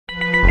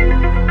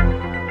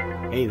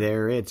Hey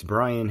there, it's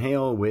Brian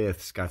Hale with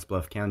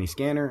Scottsbluff County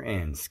Scanner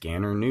and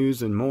Scanner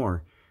News and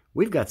more.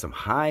 We've got some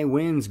high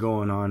winds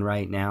going on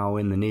right now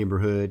in the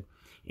neighborhood,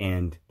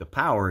 and the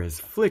power is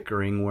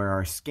flickering where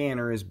our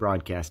scanner is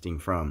broadcasting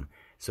from.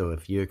 So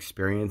if you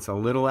experience a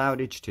little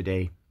outage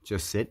today,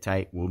 just sit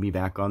tight. We'll be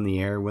back on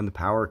the air when the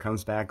power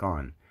comes back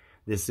on.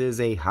 This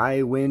is a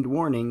high wind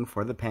warning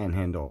for the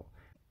Panhandle.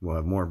 We'll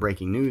have more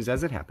breaking news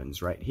as it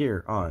happens right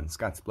here on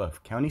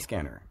Scottsbluff County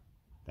Scanner.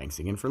 Thanks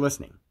again for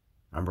listening.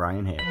 I'm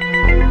Brian Hale.